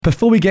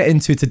Before we get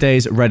into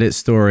today's Reddit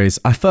stories,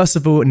 I first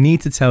of all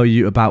need to tell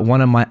you about one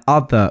of my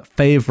other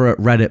favorite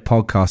Reddit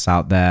podcasts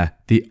out there,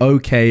 the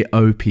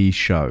OKOP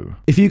Show.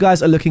 If you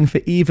guys are looking for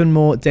even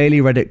more daily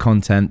Reddit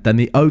content, then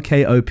the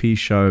OKOP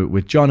Show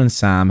with John and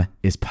Sam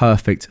is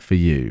perfect for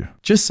you.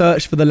 Just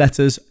search for the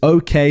letters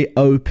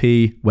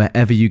OKOP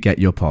wherever you get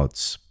your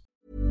pods.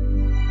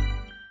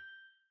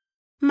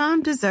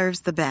 Mom deserves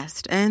the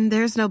best, and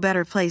there's no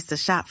better place to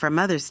shop for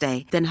Mother's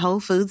Day than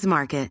Whole Foods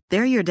Market.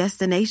 They're your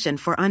destination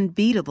for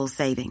unbeatable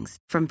savings,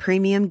 from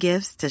premium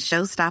gifts to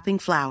show-stopping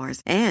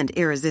flowers and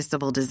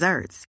irresistible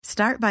desserts.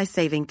 Start by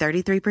saving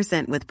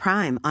 33% with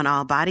Prime on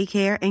all body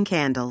care and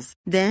candles.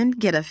 Then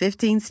get a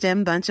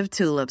 15-stem bunch of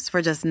tulips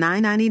for just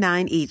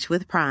 $9.99 each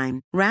with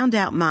Prime. Round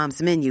out Mom's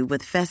menu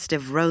with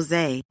festive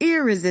rosé,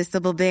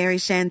 irresistible berry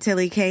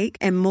chantilly cake,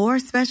 and more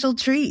special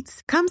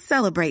treats. Come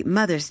celebrate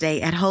Mother's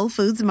Day at Whole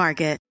Foods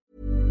Market.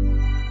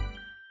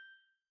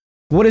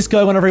 What is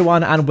going on,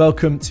 everyone, and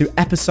welcome to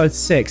episode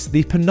 6,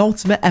 the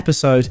penultimate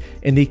episode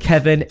in the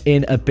Kevin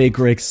in a Big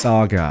Rig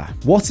saga.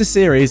 What a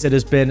series it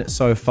has been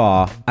so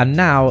far, and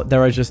now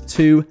there are just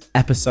 2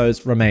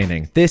 episodes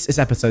remaining. This is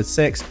episode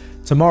 6.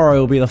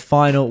 Tomorrow will be the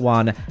final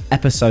one,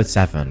 episode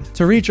 7.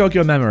 To re-jog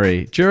your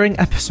memory, during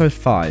episode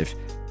 5,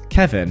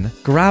 Kevin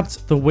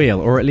grabbed the wheel,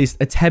 or at least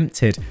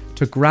attempted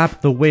to grab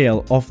the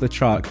wheel of the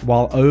truck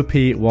while OP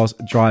was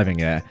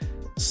driving it.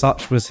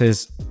 Such was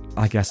his,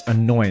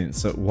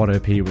 annoyance at what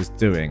OP was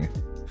doing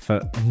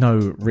for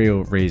no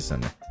real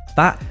reason.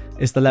 That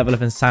is the level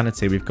of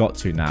insanity we've got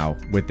to now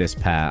with this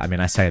pair. I mean,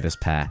 I say this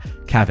pair,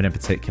 Kevin in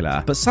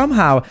particular. But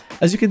somehow,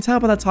 as you can tell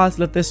by the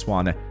title of this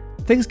one,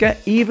 things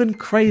get even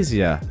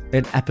crazier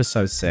in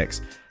episode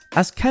 6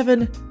 as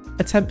Kevin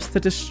attempts to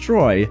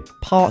destroy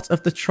part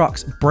of the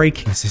truck's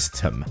braking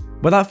system.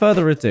 Without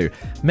further ado,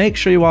 make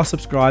sure you are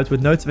subscribed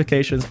with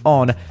notifications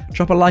on.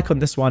 Drop a like on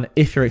this one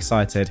if you're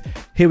excited.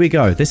 Here we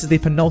go. This is the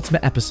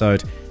penultimate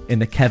episode in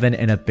the Kevin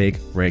in a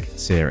Big Rig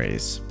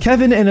series.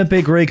 Kevin in a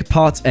Big Rig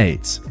Part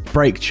 8,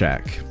 Brake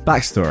Check.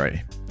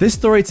 Backstory. This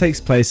story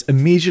takes place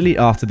immediately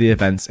after the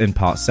events in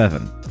Part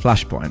 7,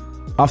 Flashpoint.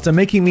 After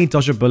making me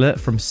dodge a bullet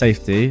from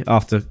safety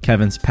after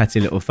Kevin's petty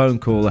little phone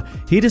call,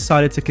 he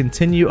decided to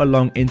continue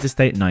along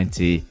Interstate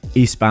 90,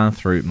 eastbound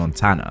through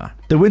Montana.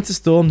 The winter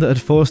storm that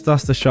had forced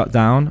us to shut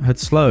down had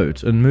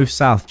slowed and moved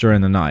south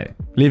during the night,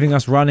 leaving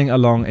us running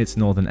along its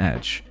northern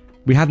edge.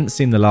 We hadn't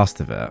seen the last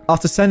of it.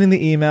 After sending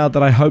the email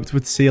that I hoped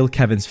would seal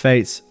Kevin's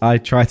fate, I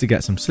tried to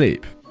get some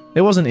sleep.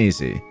 It wasn't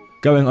easy,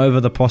 going over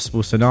the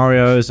possible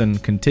scenarios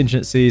and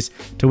contingencies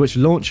to which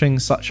launching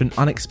such an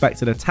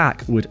unexpected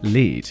attack would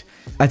lead.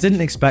 I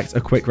didn't expect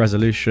a quick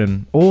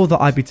resolution, or that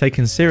I'd be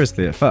taken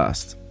seriously at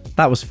first.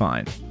 That was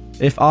fine.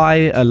 If I,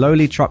 a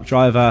lowly truck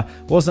driver,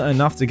 wasn't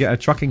enough to get a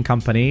trucking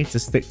company to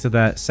stick to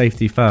their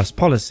safety-first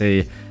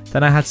policy,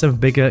 then I had some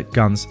bigger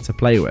guns to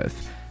play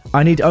with.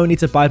 I need only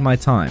to bide my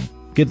time,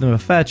 give them a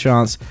fair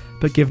chance,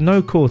 but give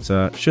no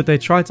quarter should they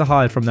try to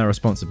hide from their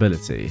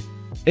responsibility.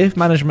 If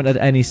management had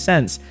any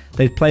sense,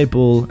 they'd play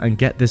ball and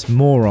get this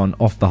moron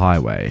off the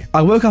highway.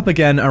 I woke up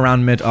again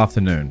around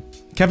mid-afternoon.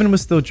 Kevin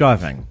was still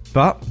driving,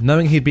 but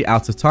knowing he'd be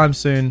out of time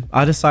soon,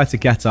 I decided to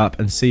get up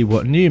and see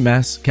what new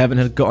mess Kevin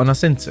had gotten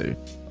us into.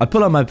 I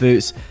pull on my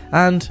boots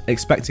and,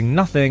 expecting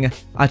nothing,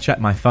 I check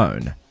my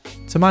phone.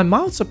 To my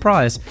mild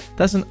surprise,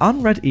 there's an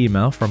unread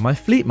email from my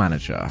fleet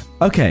manager.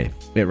 Okay,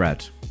 it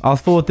read, I'll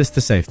forward this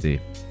to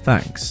safety.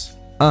 Thanks.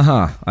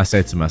 I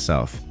say to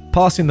myself.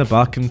 Passing the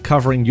buck and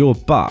covering your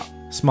butt.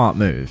 Smart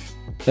move.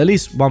 At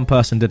least one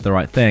person did the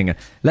right thing.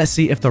 Let's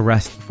see if the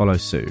rest follow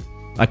suit.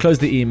 I close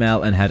the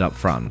email and head up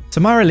front. To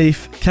my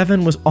relief,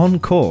 Kevin was on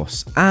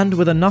course and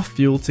with enough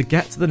fuel to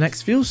get to the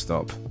next fuel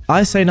stop.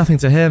 I say nothing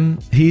to him,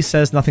 he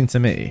says nothing to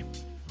me.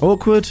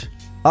 Awkward?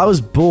 I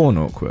was born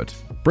awkward.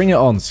 Bring it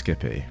on,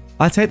 Skippy.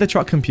 I take the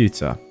truck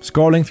computer,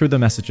 scrolling through the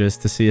messages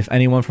to see if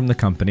anyone from the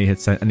company had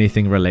sent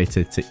anything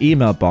related to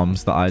email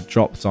bombs that I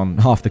dropped on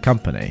half the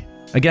company.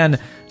 Again,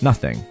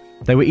 nothing.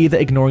 They were either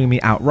ignoring me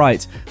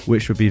outright,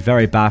 which would be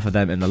very bad for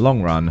them in the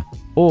long run,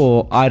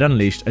 or I'd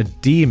unleashed a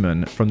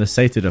demon from the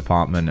safety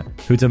department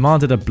who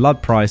demanded a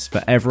blood price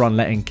for everyone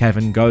letting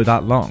Kevin go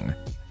that long.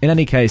 In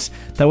any case,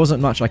 there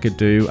wasn't much I could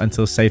do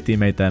until safety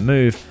made their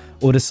move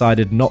or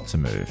decided not to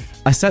move.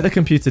 I set the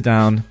computer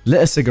down,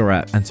 lit a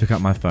cigarette, and took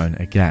out my phone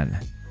again.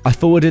 I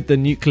forwarded the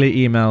nuclear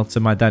email to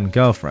my then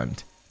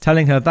girlfriend,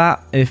 telling her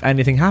that if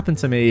anything happened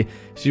to me,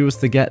 she was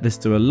to get this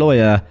to a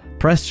lawyer,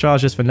 press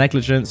charges for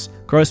negligence,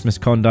 gross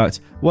misconduct,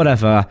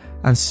 whatever,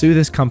 and sue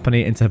this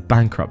company into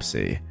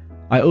bankruptcy.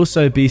 I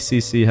also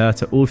BCC her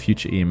to all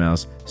future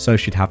emails so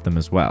she'd have them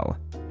as well.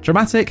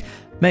 Dramatic?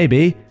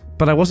 Maybe,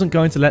 but I wasn't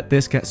going to let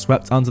this get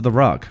swept under the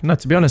rug. No,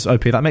 to be honest,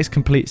 OP, that makes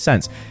complete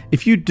sense.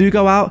 If you do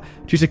go out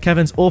due to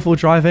Kevin's awful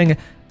driving,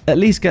 at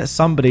least get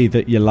somebody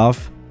that you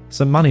love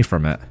some money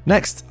from it.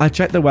 Next, I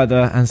checked the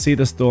weather and see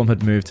the storm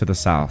had moved to the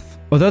south.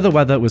 Although the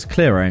weather was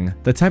clearing,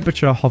 the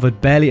temperature hovered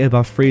barely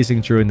above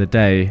freezing during the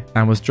day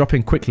and was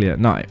dropping quickly at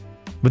night.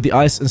 With the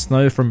ice and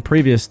snow from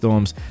previous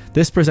storms,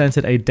 this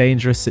presented a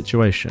dangerous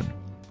situation.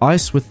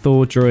 Ice would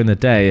thaw during the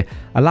day,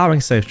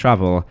 allowing safe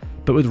travel,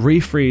 but would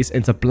refreeze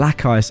into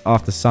black ice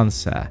after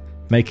sunset,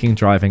 making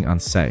driving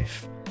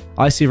unsafe.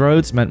 Icy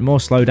roads meant more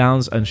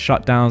slowdowns and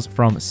shutdowns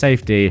from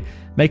safety,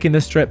 making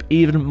this trip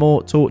even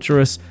more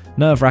torturous,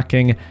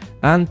 nerve-wracking,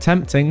 and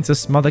tempting to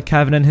smother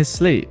Kevin in his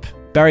sleep,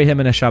 bury him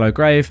in a shallow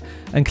grave,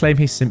 and claim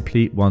he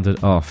simply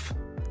wandered off.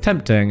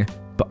 Tempting,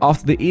 but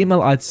after the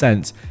email I'd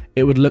sent,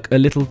 it would look a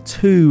little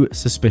too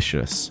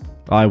suspicious.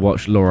 I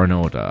watched Law &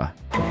 Order.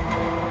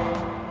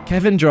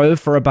 Kevin drove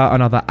for about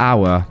another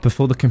hour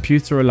before the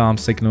computer alarm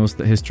signals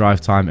that his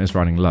drive time is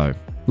running low.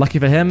 Lucky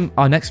for him,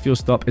 our next fuel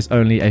stop is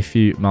only a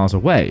few miles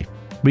away.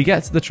 We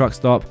get to the truck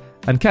stop,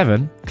 and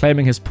Kevin,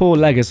 claiming his poor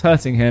leg is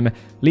hurting him,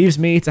 leaves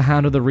me to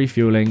handle the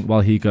refueling while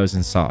he goes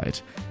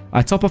inside.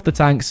 I top off the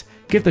tanks,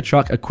 give the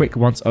truck a quick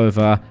once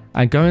over,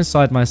 and go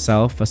inside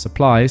myself for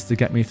supplies to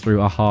get me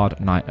through a hard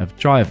night of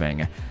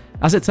driving.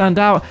 As it turned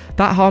out,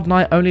 that hard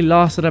night only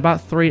lasted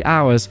about 3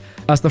 hours,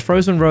 as the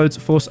frozen roads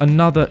forced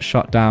another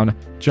shutdown,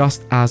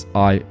 just as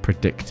I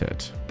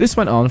predicted. This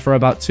went on for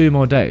about 2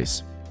 more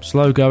days.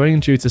 Slow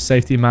going due to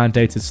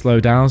safety-mandated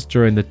slowdowns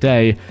during the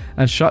day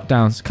and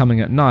shutdowns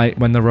coming at night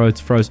when the roads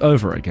froze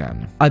over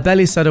again. I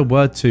barely said a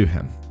word to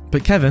him,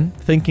 but Kevin,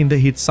 thinking that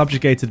he'd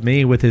subjugated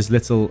me with his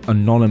little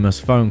anonymous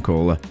phone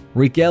call,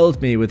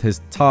 regaled me with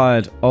his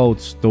tired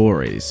old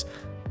stories.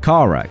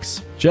 Car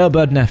wrecks,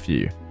 jailbird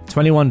nephew,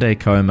 21-day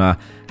coma,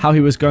 how he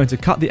was going to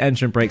cut the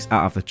engine brakes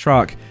out of the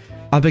truck.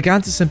 I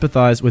began to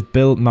sympathize with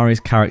Bill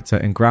Murray's character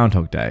in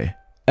Groundhog Day.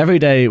 Every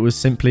day was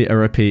simply a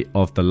repeat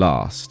of the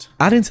last.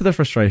 Adding to the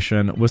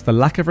frustration was the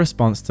lack of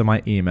response to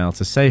my email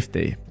to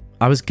safety.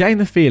 I was getting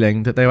the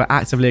feeling that they were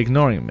actively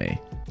ignoring me,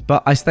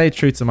 but I stayed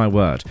true to my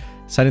word,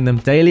 sending them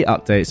daily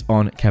updates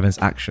on Kevin's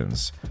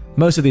actions.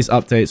 Most of these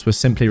updates were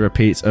simply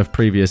repeats of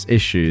previous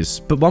issues,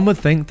 but one would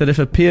think that if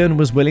a peon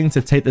was willing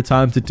to take the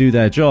time to do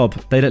their job,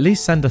 they'd at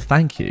least send a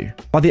thank you.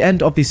 By the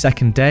end of the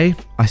second day,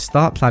 I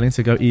start planning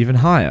to go even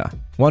higher,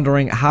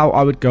 wondering how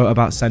I would go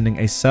about sending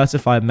a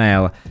certified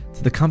mail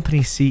to the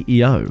company's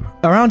CEO.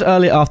 Around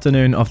early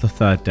afternoon of the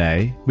third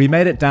day, we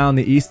made it down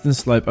the eastern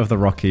slope of the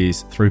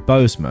Rockies through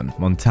Bozeman,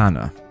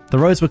 Montana. The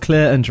roads were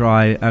clear and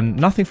dry, and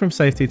nothing from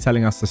safety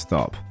telling us to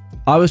stop.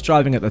 I was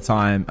driving at the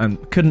time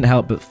and couldn't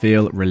help but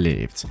feel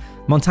relieved.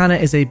 Montana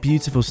is a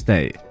beautiful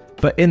state,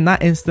 but in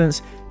that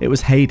instance, it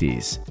was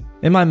Hades.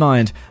 In my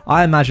mind,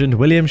 I imagined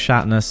William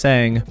Shatner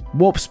saying,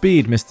 "Warp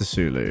speed, Mr.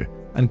 Sulu,"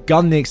 and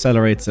gunned the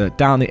accelerator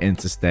down the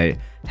interstate,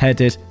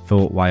 headed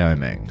for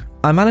Wyoming.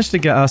 I managed to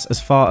get us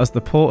as far as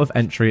the port of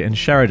entry in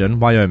Sheridan,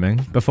 Wyoming,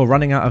 before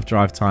running out of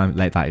drive time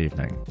late that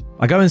evening.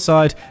 I go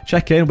inside,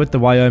 check in with the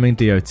Wyoming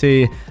DOT,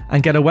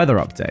 and get a weather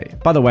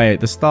update. By the way,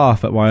 the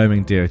staff at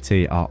Wyoming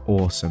DOT are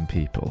awesome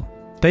people.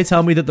 They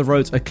tell me that the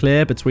roads are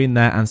clear between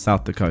there and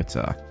South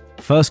Dakota.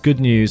 First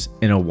good news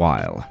in a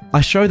while.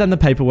 I show them the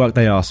paperwork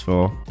they asked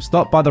for,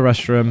 stop by the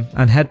restroom,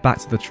 and head back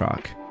to the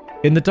truck.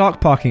 In the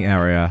dark parking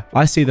area,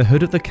 I see the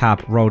hood of the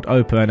cab rolled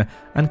open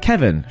and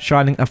Kevin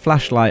shining a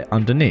flashlight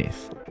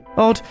underneath.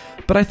 Odd,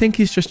 but I think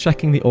he's just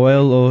checking the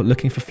oil or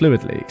looking for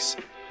fluid leaks.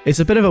 It's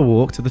a bit of a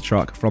walk to the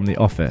truck from the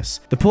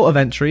office. The port of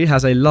entry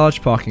has a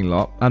large parking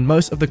lot, and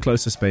most of the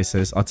closer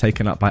spaces are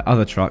taken up by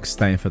other trucks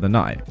staying for the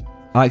night.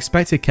 I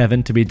expected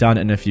Kevin to be done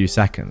in a few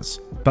seconds,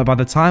 but by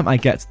the time I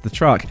get to the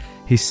truck,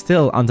 he's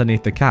still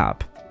underneath the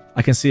cab.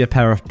 I can see a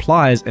pair of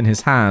pliers in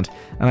his hand,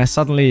 and I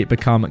suddenly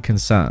become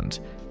concerned.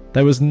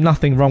 There was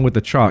nothing wrong with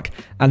the truck,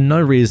 and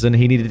no reason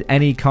he needed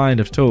any kind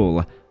of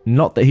tool.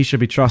 Not that he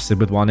should be trusted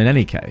with one in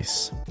any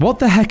case. "What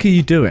the heck are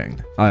you doing?"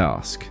 I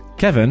ask.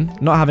 Kevin,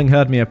 not having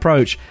heard me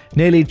approach,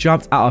 nearly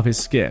jumped out of his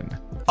skin.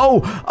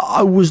 "Oh,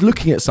 I was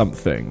looking at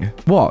something."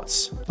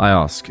 "What?" I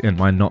ask in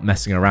my not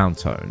messing around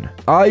tone.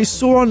 "I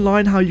saw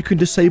online how you can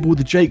disable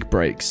the Jake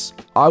brakes.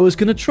 I was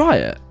gonna try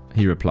it,"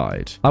 he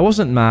replied. I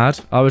wasn't mad,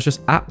 I was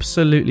just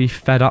absolutely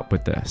fed up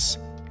with this.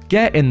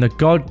 "Get in the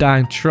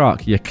goddamn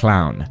truck, you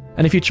clown.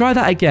 And if you try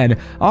that again,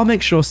 I'll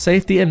make sure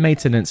safety and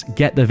maintenance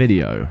get the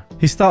video."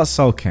 He starts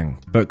sulking,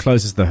 but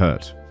closes the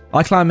hood.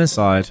 I climb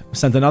inside,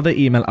 send another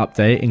email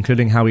update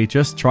including how he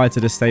just tried to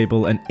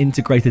disable an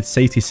integrated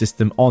safety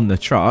system on the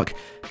truck.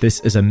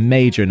 This is a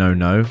major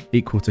no-no,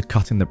 equal to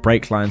cutting the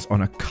brake lines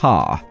on a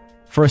car.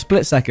 For a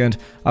split second,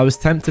 I was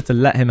tempted to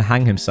let him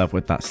hang himself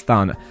with that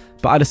stunt,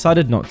 but I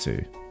decided not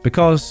to,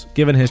 because,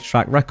 given his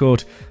track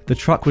record, the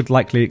truck would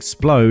likely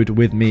explode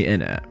with me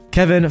in it.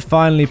 Kevin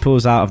finally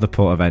pulls out of the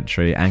port of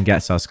entry and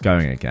gets us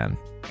going again.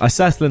 I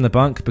settle in the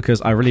bunk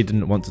because I really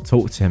didn't want to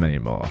talk to him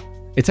anymore.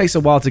 It takes a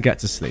while to get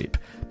to sleep,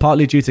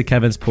 partly due to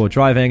Kevin's poor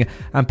driving,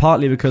 and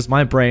partly because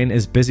my brain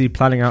is busy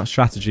planning out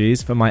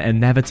strategies for my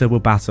inevitable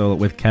battle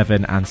with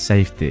Kevin and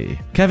safety.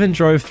 Kevin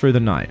drove through the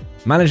night,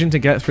 managing to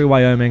get through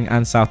Wyoming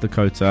and South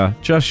Dakota,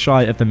 just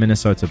shy of the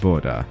Minnesota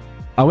border.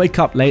 I wake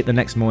up late the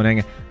next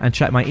morning and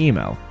check my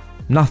email.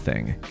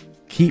 Nothing.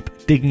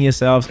 Keep digging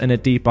yourselves in a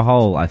deeper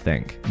hole, I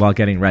think, while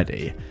getting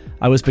ready.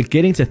 I was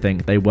beginning to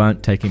think they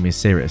weren't taking me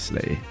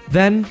seriously.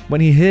 Then, when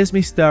he hears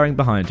me stirring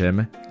behind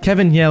him,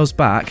 Kevin yells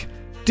back,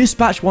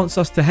 "Dispatch wants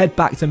us to head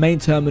back to main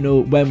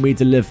terminal when we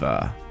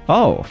deliver."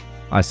 "Oh,"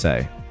 I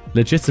say,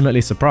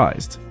 legitimately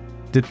surprised.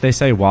 Did they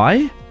say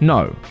why?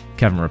 No,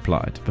 Kevin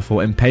replied,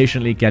 before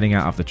impatiently getting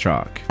out of the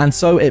truck. And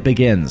so it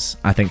begins,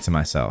 I think to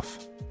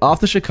myself.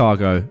 After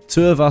Chicago,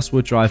 2 of us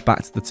will drive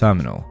back to the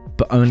terminal,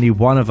 but only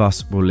one of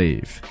us will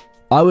leave.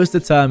 I was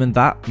determined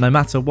that, no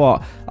matter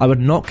what, I would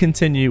not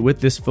continue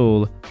with this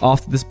fool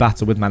after this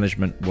battle with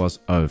management was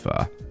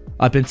over.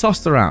 I've been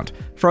tossed around,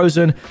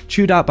 frozen,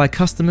 chewed out by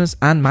customers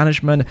and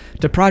management,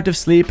 deprived of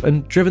sleep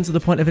and driven to the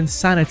point of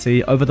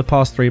insanity over the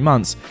past 3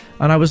 months,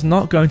 and I was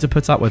not going to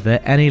put up with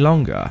it any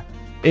longer.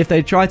 If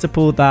they tried to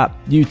pull that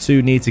 "you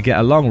two need to get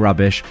along"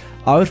 rubbish,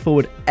 I would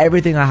forward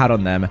everything I had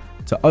on them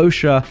to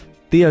OSHA,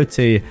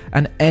 DOT,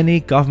 and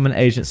any government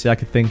agency I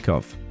could think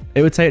of.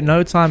 It would take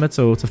no time at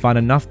all to find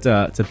enough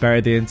dirt to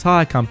bury the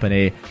entire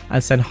company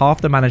and send half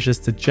the managers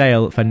to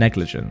jail for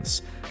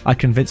negligence. I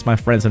convinced my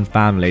friends and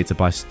family to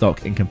buy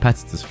stock in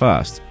competitors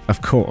first,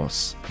 of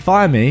course.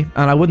 Fire me,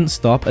 and I wouldn't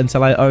stop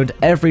until I owned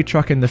every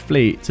truck in the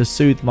fleet to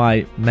soothe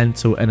my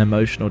mental and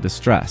emotional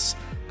distress.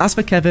 As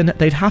for Kevin,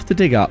 they'd have to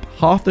dig up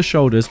half the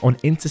shoulders on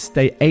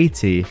Interstate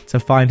 80 to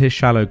find his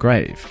shallow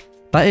grave.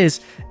 That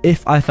is,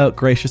 if I felt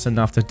gracious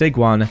enough to dig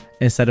one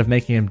instead of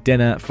making him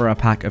dinner for a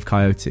pack of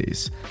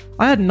coyotes.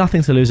 I had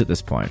nothing to lose at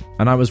this point,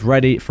 and I was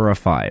ready for a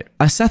fight.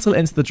 I settled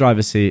into the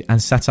driver's seat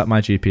and set up my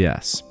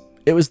GPS.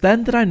 It was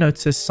then that I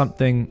noticed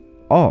something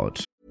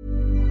odd.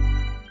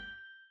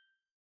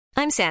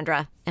 I'm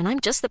Sandra, and I'm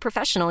just the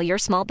professional your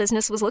small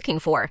business was looking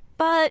for.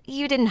 But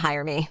you didn't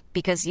hire me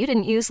because you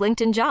didn't use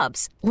LinkedIn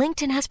Jobs.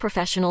 LinkedIn has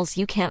professionals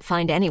you can't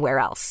find anywhere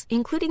else,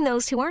 including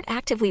those who aren't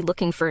actively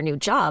looking for a new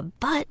job,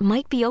 but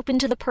might be open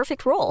to the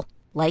perfect role,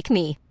 like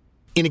me.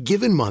 In a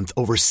given month,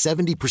 over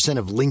 70%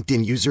 of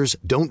LinkedIn users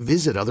don't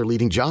visit other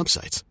leading job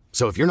sites.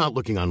 So if you're not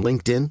looking on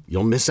LinkedIn,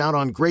 you'll miss out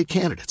on great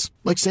candidates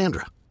like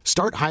Sandra.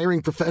 Start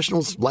hiring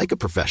professionals like a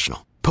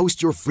professional.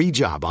 Post your free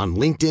job on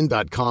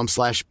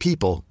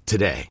linkedin.com/people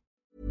today.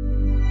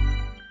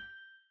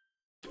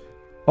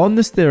 On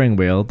the steering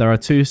wheel, there are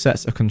 2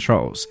 sets of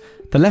controls.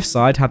 The left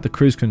side had the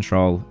cruise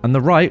control, and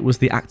the right was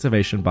the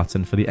activation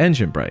button for the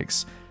engine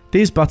brakes.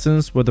 These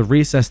buttons were the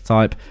recessed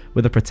type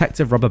with a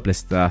protective rubber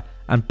blister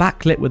and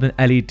backlit with an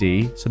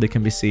LED so they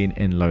can be seen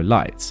in low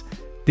light.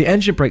 The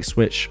engine brake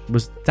switch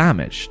was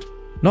damaged.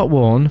 Not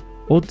worn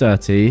or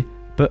dirty,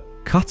 but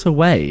cut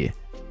away.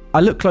 I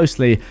look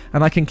closely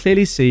and I can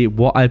clearly see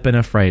what I've been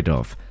afraid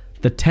of.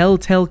 The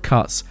telltale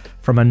cuts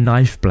from a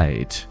knife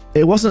blade.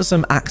 It wasn't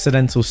some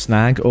accidental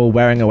snag or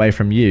wearing away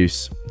from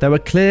use. There were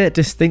clear,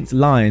 distinct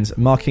lines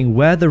marking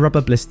where the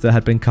rubber blister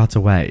had been cut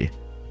away.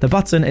 The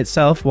button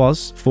itself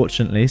was,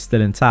 fortunately,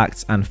 still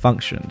intact and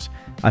functioned.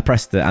 I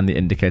pressed it and the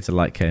indicator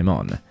light came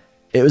on.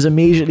 It was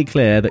immediately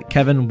clear that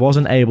Kevin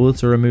wasn't able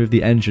to remove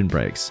the engine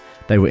brakes.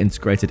 They were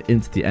integrated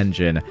into the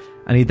engine,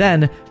 and he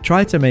then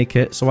tried to make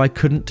it so I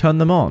couldn't turn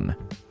them on.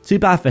 Too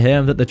bad for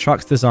him that the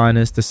truck's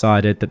designers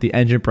decided that the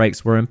engine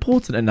brakes were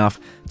important enough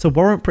to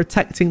warrant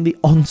protecting the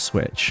on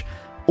switch.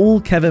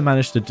 All Kevin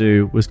managed to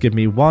do was give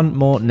me one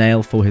more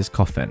nail for his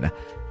coffin.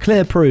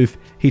 Clear proof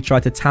he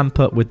tried to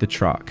tamper with the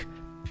truck.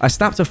 I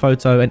snapped a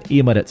photo and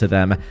emailed it to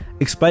them,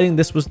 explaining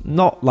this was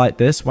not like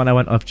this when I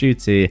went off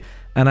duty,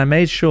 and I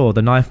made sure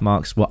the knife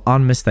marks were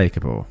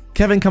unmistakable.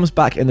 Kevin comes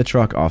back in the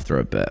truck after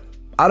a bit.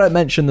 I don't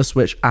mention the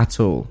switch at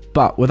all,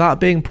 but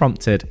without being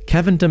prompted,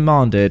 Kevin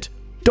demanded,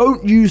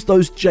 "Don't use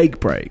those Jake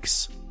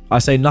brakes." I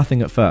say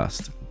nothing at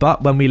first,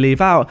 but when we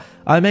leave out,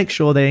 I make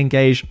sure they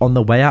engage on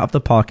the way out of the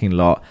parking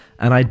lot,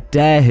 and I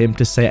dare him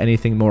to say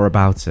anything more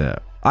about it.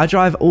 I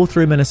drive all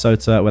through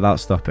Minnesota without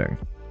stopping.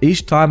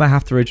 Each time I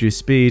have to reduce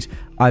speed,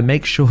 I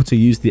make sure to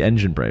use the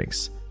engine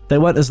brakes. They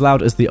weren't as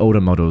loud as the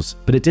older models,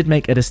 but it did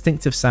make a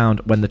distinctive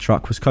sound when the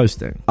truck was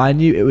coasting. I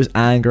knew it was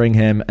angering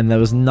him, and there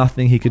was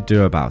nothing he could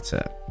do about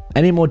it.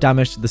 Any more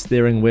damage to the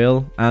steering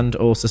wheel and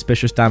or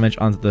suspicious damage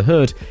under the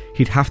hood,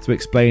 he'd have to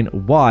explain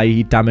why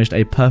he damaged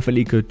a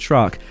perfectly good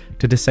truck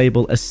to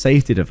disable a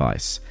safety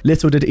device.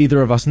 Little did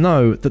either of us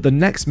know that the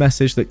next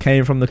message that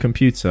came from the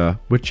computer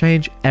would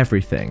change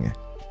everything.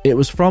 It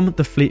was from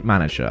the fleet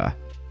manager.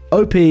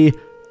 "OP,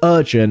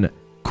 urgent,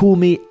 call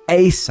me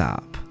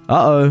ASAP."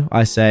 Uh-oh,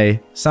 I say.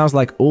 Sounds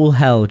like all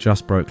hell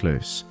just broke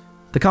loose.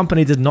 The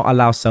company did not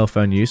allow cell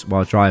phone use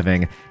while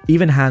driving.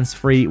 Even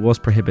hands-free was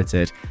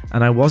prohibited,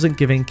 and I wasn't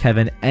giving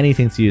Kevin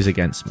anything to use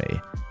against me.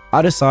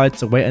 I decide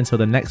to wait until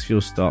the next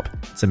fuel stop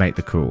to make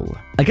the call.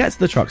 I get to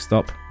the truck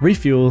stop,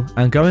 refuel,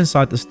 and go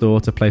inside the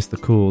store to place the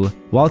call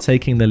while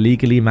taking the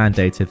legally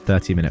mandated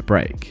 30-minute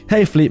break.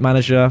 "Hey fleet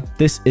manager,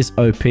 this is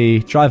OP,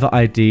 driver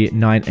ID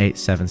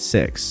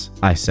 9876,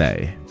 I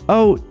say.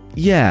 "Oh,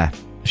 yeah,"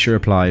 she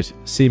replied,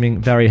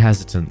 seeming very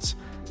hesitant.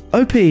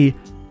 "OP,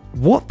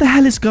 what the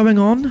hell is going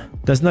on?"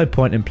 There's no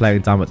point in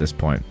playing dumb at this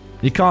point.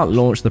 You can't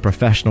launch the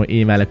professional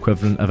email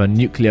equivalent of a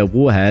nuclear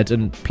warhead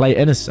and play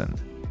innocent.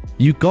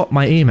 "You got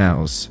my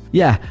emails."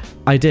 "Yeah,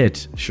 I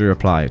did," she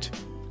replied.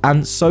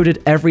 "And so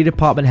did every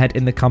department head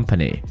in the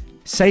company.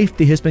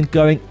 Safety has been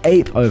going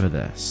ape over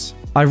this."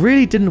 "I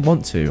really didn't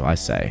want to," I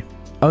say.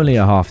 Only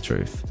a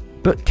half-truth.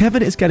 But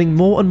Kevin is getting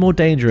more and more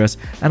dangerous,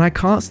 and I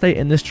can't stay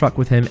in this truck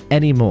with him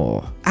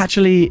anymore.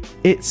 Actually,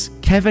 it's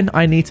Kevin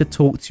I need to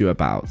talk to you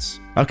about.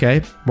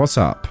 Okay, what's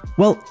up?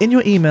 Well, in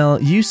your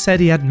email, you said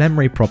he had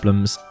memory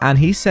problems, and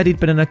he said he'd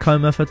been in a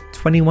coma for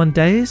 21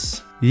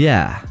 days?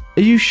 Yeah.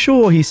 Are you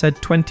sure he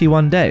said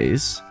 21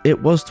 days?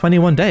 It was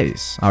 21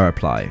 days, I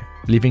reply,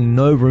 leaving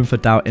no room for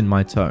doubt in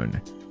my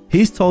tone.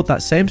 He's told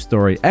that same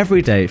story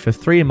every day for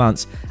 3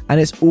 months, and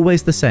it's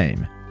always the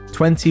same.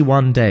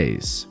 21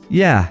 days.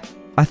 Yeah,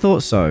 I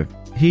thought so.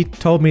 He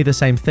told me the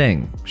same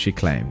thing, she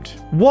claimed.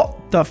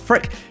 What the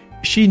frick?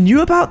 She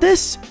knew about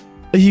this?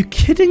 Are you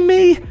kidding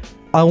me?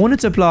 I wanted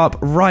to blow up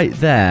right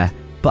there,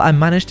 but I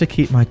managed to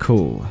keep my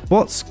cool.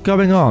 What's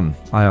going on?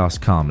 I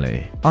asked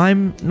calmly.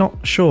 I'm not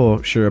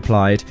sure, she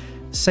replied.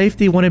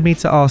 Safety wanted me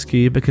to ask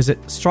you because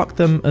it struck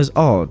them as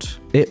odd.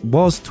 It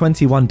was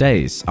 21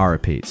 days, I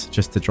repeat,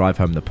 just to drive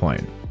home the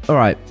point.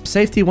 Alright,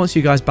 Safety wants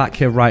you guys back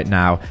here right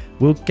now.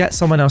 We'll get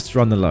someone else to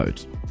run the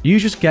load. You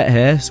just get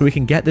here so we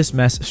can get this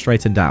mess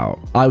straightened out.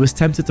 I was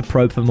tempted to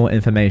probe for more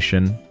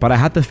information, but I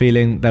had the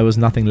feeling there was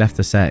nothing left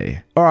to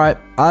say. Alright,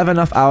 I have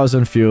enough hours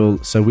and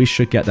fuel, so we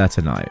should get there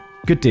tonight.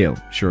 Good deal,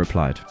 she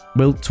replied.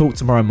 We'll talk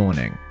tomorrow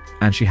morning.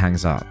 And she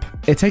hangs up.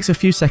 It takes a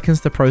few seconds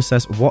to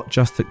process what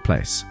just took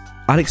place.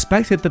 I'd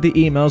expected that the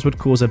emails would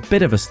cause a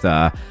bit of a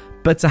stir,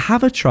 but to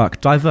have a truck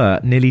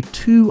divert nearly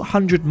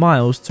 200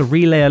 miles to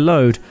relay a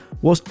load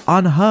was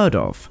unheard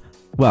of.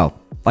 Well,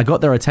 I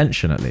got their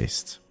attention at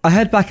least. I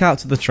head back out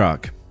to the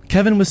truck.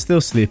 Kevin was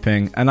still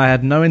sleeping, and I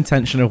had no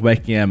intention of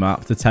waking him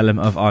up to tell him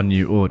of our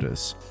new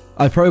orders.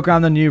 I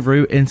program the new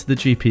route into the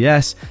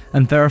GPS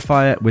and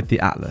verify it with the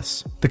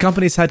atlas. The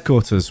company's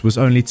headquarters was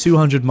only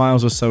 200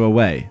 miles or so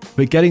away,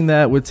 but getting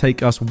there would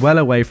take us well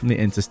away from the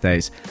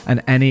interstates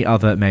and any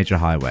other major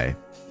highway.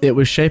 It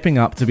was shaping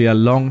up to be a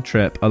long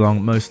trip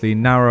along mostly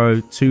narrow,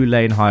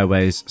 2-lane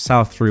highways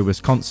south through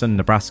Wisconsin,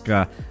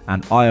 Nebraska,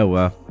 and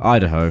Iowa,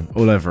 Idaho,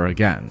 all over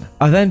again.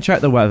 I then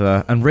checked the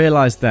weather and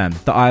realized then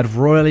that I had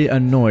royally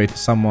annoyed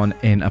someone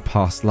in a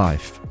past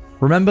life.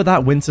 Remember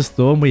that winter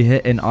storm we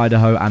hit in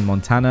Idaho and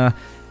Montana?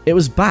 It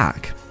was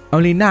back,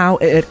 only now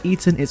it had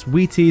eaten its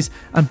Wheaties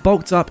and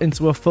bulked up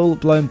into a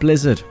full-blown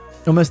blizzard.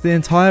 Almost the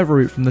entire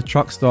route from the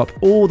truck stop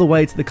all the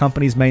way to the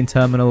company's main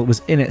terminal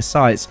was in its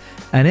sights,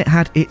 and it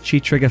had itchy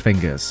trigger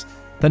fingers.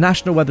 The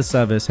National Weather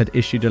Service had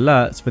issued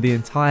alerts for the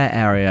entire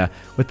area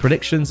with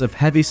predictions of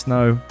heavy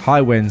snow,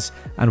 high winds,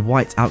 and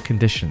whiteout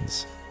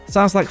conditions.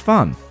 Sounds like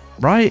fun,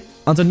 right?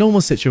 Under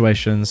normal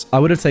situations, I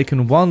would have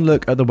taken one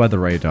look at the weather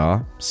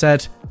radar,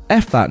 said,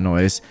 F that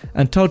noise,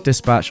 and told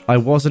dispatch I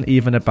wasn't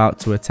even about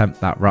to attempt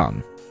that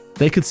run.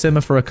 They could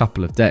simmer for a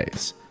couple of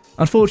days.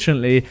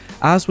 Unfortunately,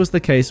 as was the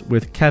case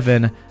with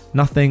Kevin,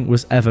 nothing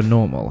was ever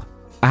normal.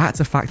 I had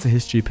to factor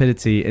his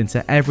stupidity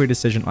into every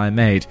decision I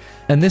made,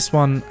 and this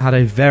one had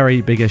a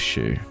very big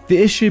issue. The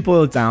issue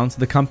boiled down to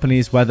the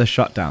company's weather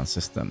shutdown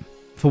system.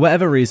 For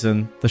whatever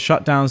reason, the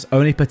shutdowns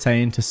only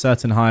pertain to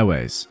certain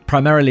highways,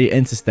 primarily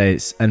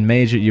interstates and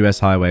major US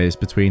highways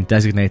between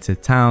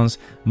designated towns,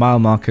 mile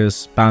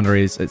markers,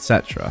 boundaries,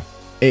 etc.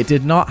 It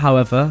did not,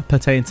 however,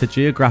 pertain to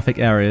geographic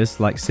areas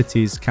like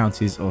cities,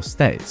 counties, or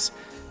states.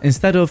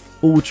 Instead of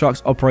all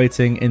trucks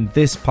operating in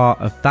this part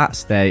of that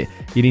state,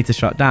 you need to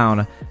shut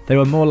down, they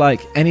were more like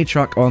any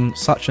truck on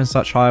such and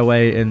such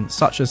highway in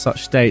such and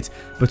such state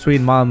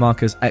between mile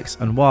markers X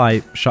and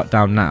Y, shut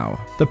down now.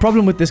 The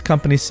problem with this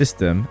company's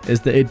system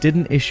is that it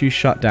didn't issue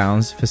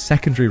shutdowns for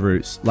secondary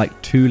routes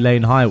like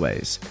 2-lane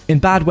highways. In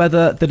bad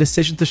weather, the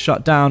decision to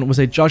shut down was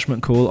a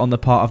judgment call on the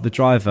part of the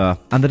driver,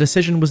 and the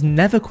decision was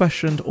never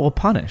questioned or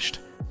punished.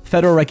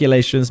 Federal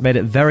regulations made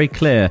it very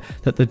clear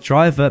that the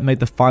driver made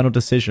the final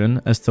decision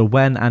as to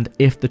when and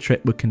if the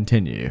trip would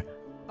continue.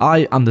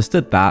 I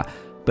understood that,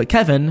 but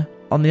Kevin,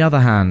 on the other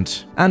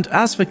hand. And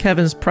as for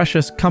Kevin's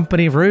precious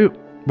company route,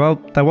 well,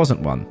 there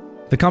wasn't one.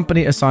 The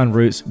company assigned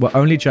routes were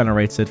only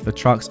generated for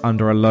trucks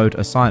under a load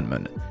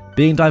assignment.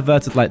 Being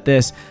diverted like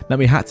this meant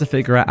we had to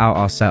figure it out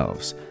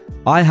ourselves.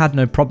 I had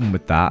no problem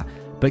with that,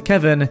 but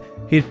Kevin,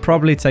 he'd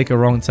probably take a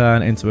wrong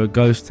turn into a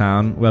ghost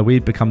town where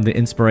we'd become the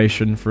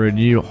inspiration for a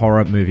new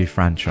horror movie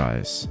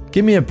franchise.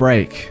 Give me a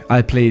break,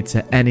 I plead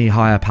to any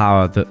higher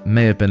power that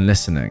may have been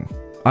listening.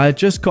 I had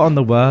just gotten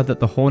the word that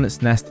the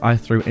hornet's nest I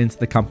threw into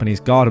the company's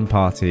garden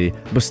party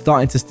was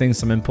starting to sting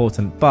some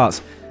important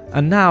butts,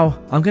 and now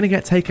I'm going to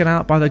get taken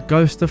out by the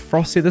ghost of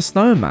Frosty the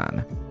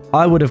Snowman.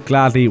 I would have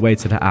gladly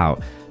waited it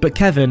out, but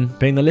Kevin,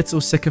 being the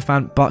little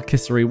sycophant butt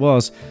kisser he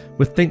was,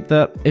 would think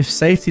that if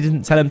safety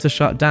didn't tell him to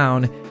shut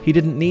down, he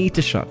didn't need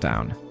to shut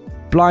down.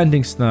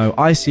 Blinding snow,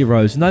 icy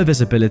roads, no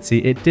visibility,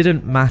 it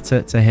didn't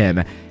matter to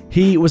him.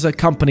 He was a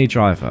company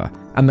driver,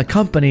 and the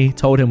company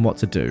told him what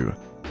to do.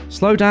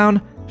 Slow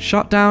down,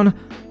 shut down,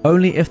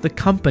 only if the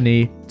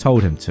company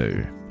told him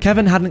to.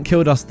 Kevin hadn't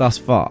killed us thus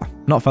far,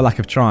 not for lack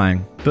of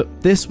trying,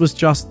 but this was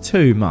just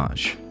too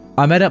much.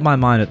 I made up my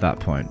mind at that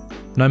point.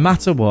 No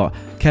matter what,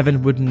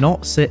 Kevin would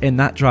not sit in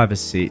that driver's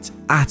seat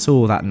at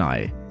all that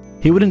night.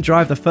 He wouldn't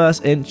drive the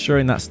first inch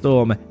during that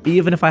storm,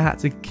 even if I had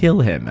to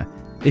kill him.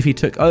 If he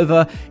took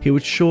over, he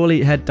would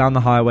surely head down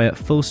the highway at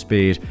full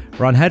speed,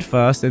 run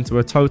headfirst into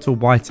a total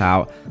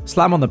whiteout,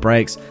 slam on the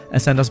brakes,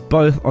 and send us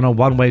both on a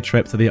one-way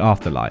trip to the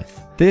afterlife.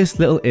 This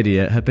little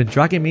idiot had been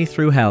dragging me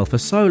through hell for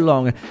so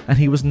long, and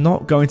he was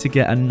not going to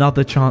get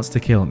another chance to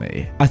kill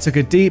me. I took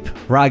a deep,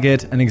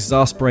 ragged, and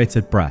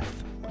exasperated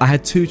breath. I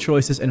had two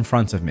choices in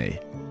front of me.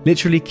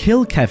 Literally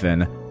kill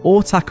Kevin,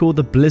 or tackle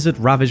the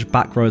blizzard-ravaged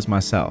backroads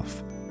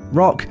myself.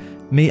 Rock,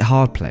 meet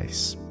hard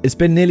place. It's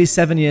been nearly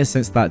 7 years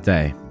since that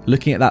day,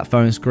 looking at that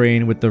phone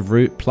screen with the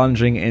route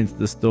plunging into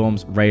the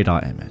storm's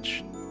radar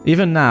image.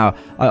 Even now,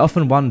 I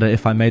often wonder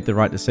if I made the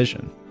right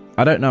decision.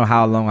 I don't know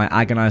how long I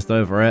agonized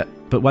over it,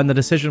 but when the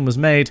decision was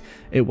made,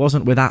 it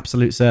wasn't with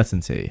absolute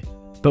certainty.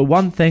 But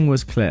one thing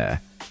was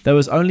clear. There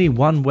was only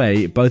one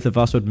way both of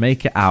us would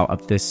make it out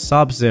of this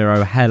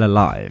sub-zero hell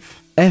alive.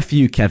 F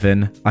you,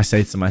 Kevin, I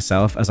say to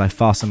myself as I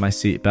fasten my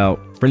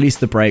seatbelt, release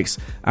the brakes,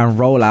 and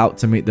roll out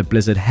to meet the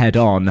blizzard head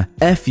on.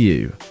 F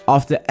you.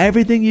 After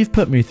everything you've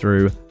put me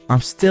through,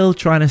 I'm still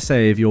trying to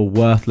save your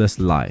worthless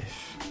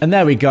life. And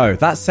there we go.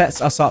 That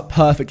sets us up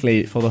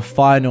perfectly for the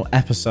final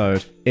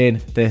episode in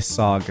this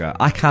saga.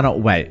 I cannot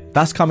wait.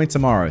 That's coming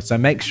tomorrow, so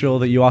make sure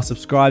that you are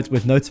subscribed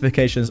with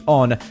notifications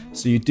on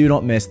so you do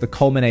not miss the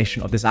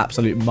culmination of this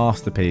absolute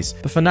masterpiece.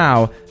 But for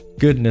now,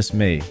 goodness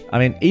me. I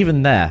mean,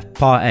 even there,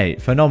 part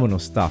 8, phenomenal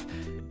stuff.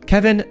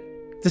 Kevin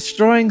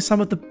destroying some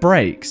of the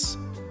brakes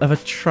of a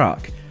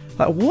truck.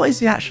 Like, what is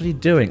he actually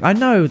doing? I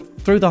know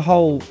through the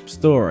whole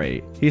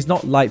story, he's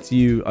not like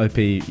you, OP,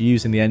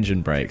 using the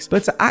engine brakes,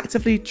 but to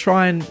actively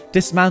try and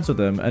dismantle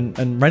them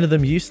and render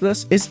them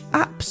useless is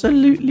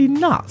absolutely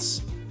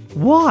nuts.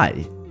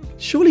 Why?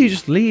 Surely you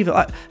just leave it.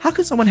 Like, how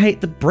can someone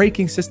hate the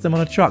braking system on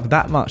a truck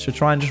that much to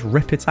try and just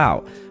rip it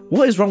out?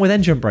 What is wrong with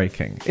engine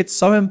braking? It's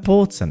so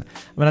important.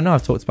 I mean, I know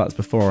I've talked about this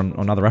before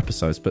on other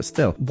episodes, but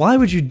still, why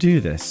would you do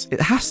this?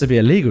 It has to be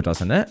illegal,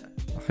 doesn't it?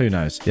 Who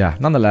knows? Yeah,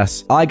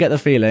 nonetheless, I get the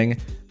feeling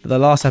that the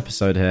last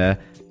episode here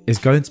is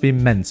going to be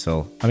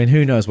mental. I mean,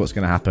 who knows what's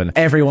going to happen?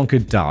 Everyone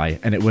could die,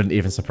 and it wouldn't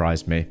even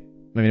surprise me.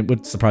 I mean, it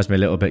would surprise me a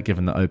little bit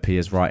given that OP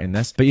is writing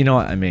this, but you know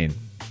what I mean.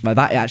 Like,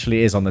 that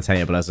actually is on the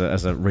table as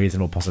a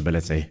reasonable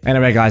possibility.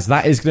 Anyway, guys,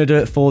 that is going to do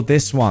it for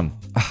this one.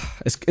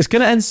 It's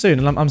going to end soon,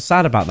 and I'm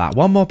sad about that.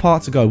 One more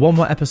part to go. One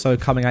more episode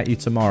coming at you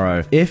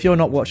tomorrow. If you're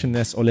not watching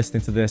this or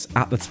listening to this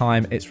at the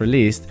time it's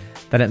released,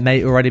 then it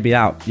may already be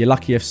out. You're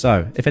lucky if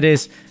so. If it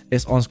is,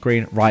 it's on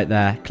screen right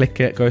there. Click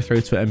it, go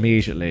through to it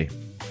immediately.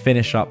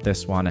 Finish up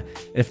this one.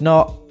 If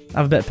not,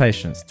 have a bit of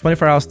patience.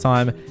 24 hours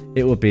time,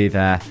 it will be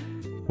there.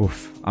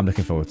 Oof, I'm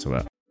looking forward to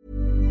it.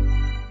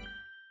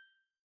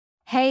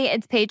 Hey,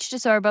 it's Paige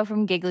DeSorbo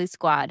from Giggly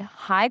Squad.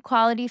 High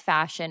quality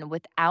fashion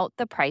without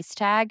the price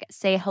tag.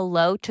 Say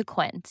hello to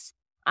Quince.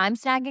 I'm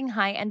snagging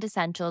high-end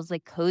essentials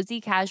like cozy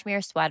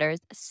cashmere sweaters,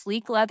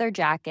 sleek leather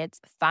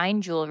jackets,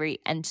 fine jewelry,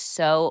 and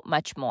so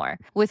much more.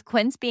 With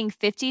Quince being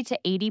 50 to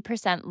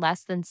 80%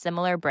 less than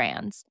similar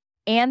brands.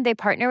 And they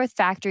partner with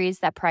factories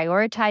that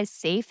prioritize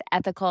safe,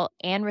 ethical,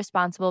 and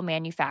responsible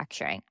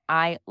manufacturing.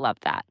 I love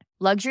that.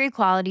 Luxury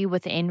quality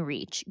within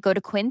reach. Go to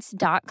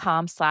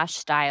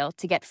quince.com/style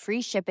to get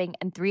free shipping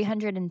and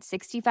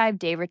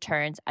 365-day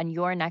returns on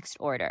your next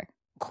order.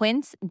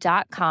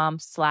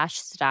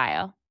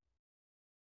 Quince.com/style.